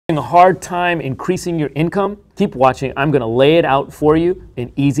A hard time increasing your income? Keep watching. I'm going to lay it out for you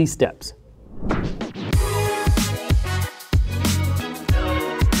in easy steps.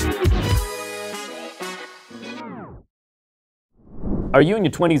 Are you in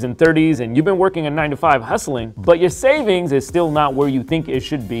your 20s and 30s and you've been working a 9-to-5 hustling, but your savings is still not where you think it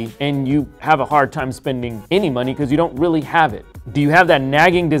should be and you have a hard time spending any money because you don't really have it? Do you have that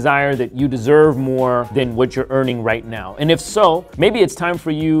nagging desire that you deserve more than what you're earning right now? And if so, maybe it's time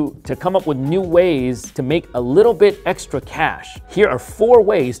for you to come up with new ways to make a little bit extra cash. Here are 4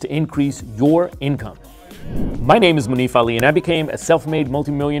 ways to increase your income. My name is Munif and I became a self-made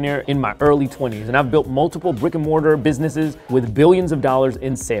multimillionaire in my early 20s, and I've built multiple brick-and-mortar businesses with billions of dollars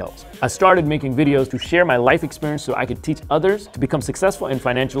in sales. I started making videos to share my life experience so I could teach others to become successful and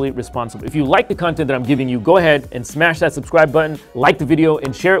financially responsible. If you like the content that I'm giving you, go ahead and smash that subscribe button, like the video,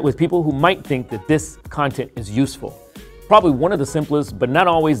 and share it with people who might think that this content is useful. Probably one of the simplest, but not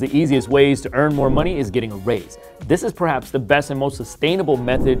always the easiest ways to earn more money is getting a raise. This is perhaps the best and most sustainable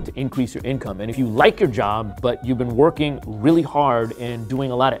method to increase your income. And if you like your job, but you've been working really hard and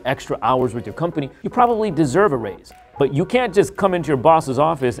doing a lot of extra hours with your company, you probably deserve a raise. But you can't just come into your boss's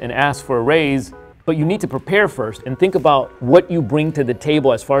office and ask for a raise, but you need to prepare first and think about what you bring to the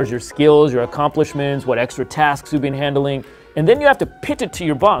table as far as your skills, your accomplishments, what extra tasks you've been handling. And then you have to pitch it to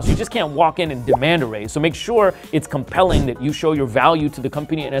your boss. You just can't walk in and demand a raise. So make sure it's compelling, that you show your value to the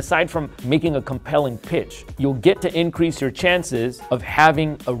company. And aside from making a compelling pitch, you'll get to increase your chances of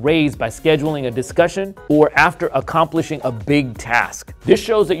having a raise by scheduling a discussion or after accomplishing a big task. This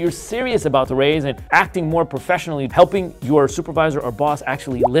shows that you're serious about the raise and acting more professionally, helping your supervisor or boss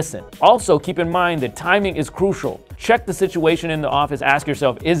actually listen. Also, keep in mind that timing is crucial. Check the situation in the office. Ask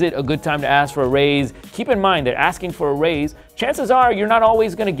yourself, is it a good time to ask for a raise? Keep in mind that asking for a raise, chances are you're not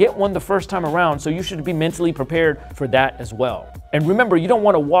always going to get one the first time around, so you should be mentally prepared for that as well. And remember, you don't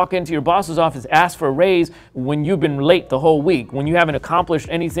want to walk into your boss's office, ask for a raise when you've been late the whole week, when you haven't accomplished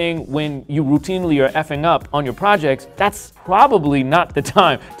anything, when you routinely are effing up on your projects. That's probably not the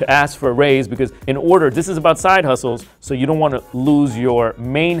time to ask for a raise, because this is about side hustles, so you don't want to lose your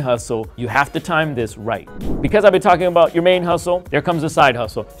main hustle. You have to time this right. Because I've been talking about your main hustle, there comes a side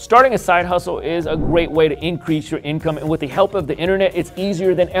hustle. Starting a side hustle is a great way to increase your income, and with the help of the internet, it's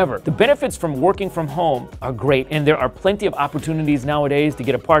easier than ever. The benefits from working from home are great, and there are plenty of opportunities nowadays to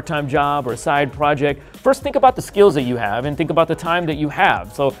get a part-time job or a side project. First, think about the skills that you have and think about the time that you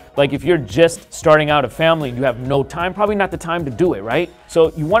have. So like if you're just starting out a family and you have no time, probably not the time to do it, right?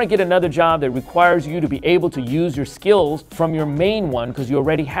 So you want to get another job that requires you to be able to use your skills from your main one, because you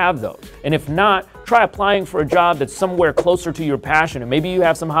already have those. And if not, try applying for a job that's somewhere closer to your passion. And maybe you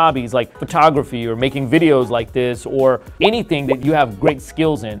have some hobbies like photography or making videos like this, or anything that you have great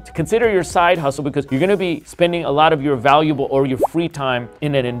skills in. Consider your side hustle, because you're going to be spending a lot of your valuable or your free time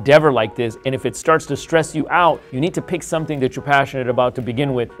in an endeavor like this. And if it starts to stress you out, you need to pick something that you're passionate about to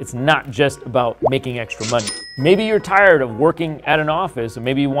begin with. It's not just about making extra money. Maybe you're tired of working at an office, and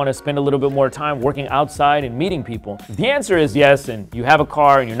maybe you want to spend a little bit more time working outside and meeting people. If the answer is yes, and you have a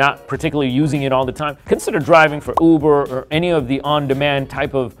car and you're not particularly using it all the time, consider driving for Uber or any of the on-demand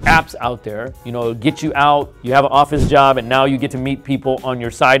type of apps out there. You know, get you out, you have an office job, and now you get to meet people on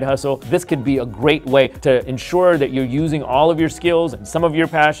your side hustle. This could be a great way to ensure that you're using all of your skills and some of your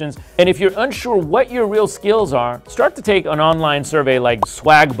passions. And if you're unsure what your real skills are, start to take an online survey like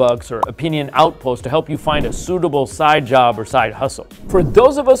Swagbucks or Opinion Outpost to help you find a suitable side job or side hustle. For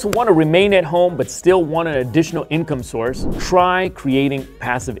those of us who want to remain at home but still want an additional income source, try creating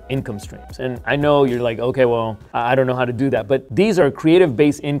passive income streams. And I know you're like, okay, well, I don't know how to do that, but these are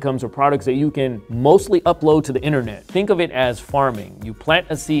creative-based incomes or products that you can mostly upload to the internet. Think of it as farming. You plant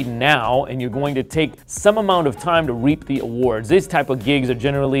a seed now, and you're going to take some amount of time to reap the awards. These type of gigs are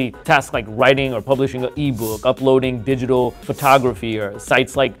generally tasks like writing or publishing an ebook, uploading digital photography, or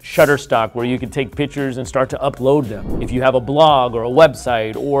sites like Shutterstock where you can take pictures and start to upload them. If you have a blog or a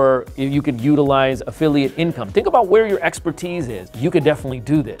website, or if you could utilize affiliate income, think about where your expertise is. You could definitely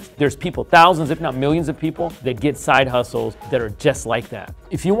do this. There's people, thousands, if not millions of people, that get side hustles that are just like that.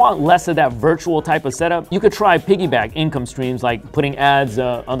 If you want less of that virtual type of setup, you could try piggyback income streams like putting ads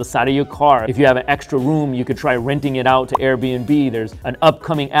on the side of your car. If you have an extra room, you could try renting it out to Airbnb. There's an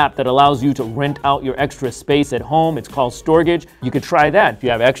upcoming app that allows you to rent out your extra space at home. It's called Storage. You could try that. If you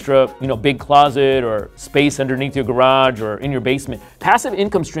have extra, big closet or space space underneath your garage or in your basement. Passive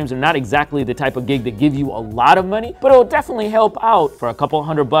income streams are not exactly the type of gig that give you a lot of money, but it'll definitely help out for a couple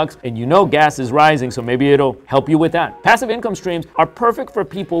 $100, and you know gas is rising, so maybe it'll help you with that. Passive income streams are perfect for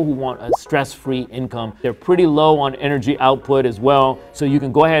people who want a stress-free income. They're pretty low on energy output as well, so you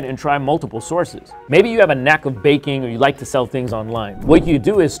can go ahead and try multiple sources. Maybe you have a knack of baking or you like to sell things online. What you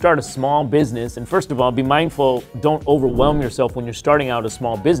do is start a small business, and first of all, be mindful, don't overwhelm yourself when you're starting out a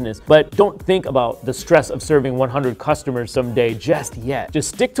small business, but don't think about the stress of serving 100 customers someday just yet.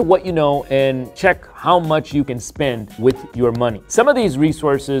 Just stick to what you know and check how much you can spend with your money. Some of these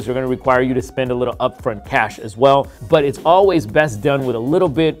resources are going to require you to spend a little upfront cash as well, but it's always best done with a little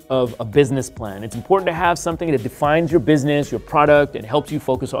bit of a business plan. It's important to have something that defines your business, your product, and helps you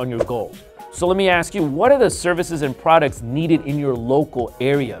focus on your goals. So let me ask you, what are the services and products needed in your local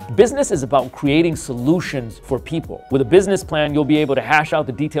area? Business is about creating solutions for people. With a business plan, you'll be able to hash out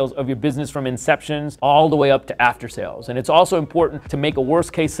the details of your business from inceptions all the way up to after sales. And it's also important to make a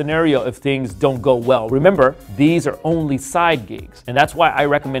worst case scenario if things don't go well. Remember, these are only side gigs. And that's why I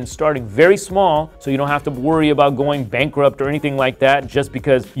recommend starting very small so you don't have to worry about going bankrupt or anything like that just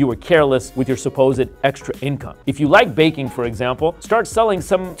because you were careless with your supposed extra income. If you like baking, for example, start selling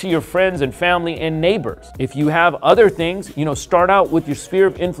some to your friends and family and neighbors. If you have other things, start out with your sphere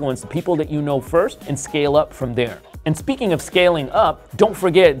of influence, the people that you know first, and scale up from there. And speaking of scaling up, don't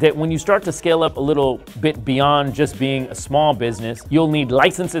forget that when you start to scale up a little bit beyond just being a small business, you'll need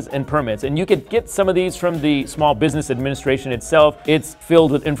licenses and permits. And you could get some of these from the Small Business Administration itself. It's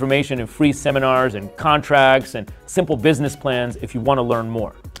filled with information and free seminars and contracts and simple business plans if you want to learn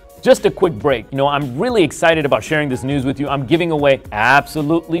more. Just a quick break. I'm really excited about sharing this news with you. I'm giving away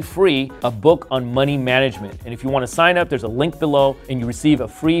absolutely free a book on money management. And if you want to sign up, there's a link below and you receive a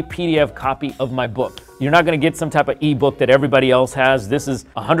free PDF copy of my book. You're not going to get some type of ebook that everybody else has. This is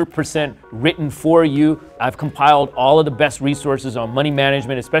 100% written for you. I've compiled all of the best resources on money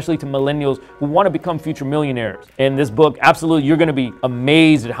management, especially to millennials who want to become future millionaires. And this book, absolutely, you're going to be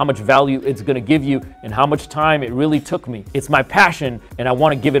amazed at how much value it's going to give you and how much time it really took me. It's my passion, and I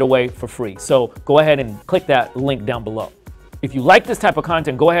want to give it away for free. So go ahead and click that link down below. If you like this type of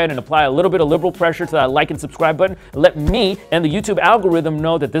content, go ahead and apply a little bit of liberal pressure to that like and subscribe button. Let me and the YouTube algorithm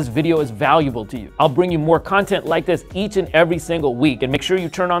know that this video is valuable to you. I'll bring you more content like this each and every single week. And make sure you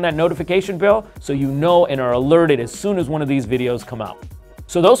turn on that notification bell so you know and are alerted as soon as one of these videos come out.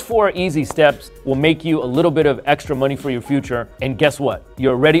 So those 4 easy steps will make you a little bit of extra money for your future. And guess what?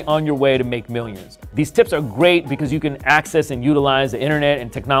 You're already on your way to make millions. These tips are great because you can access and utilize the internet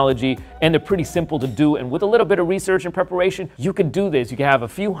and technology, and they're pretty simple to do. And with a little bit of research and preparation, you can do this. You can have a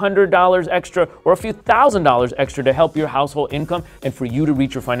few $100s extra or a few $1,000s extra to help your household income and for you to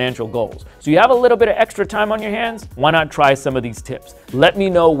reach your financial goals. So you have a little bit of extra time on your hands. Why not try some of these tips? Let me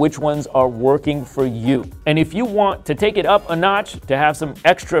know which ones are working for you. And if you want to take it up a notch to have some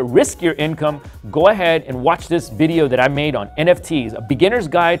extra riskier income, go ahead and watch this video that I made on NFTs, a beginner's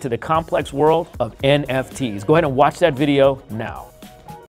guide to the complex world of NFTs. Go ahead and watch that video now.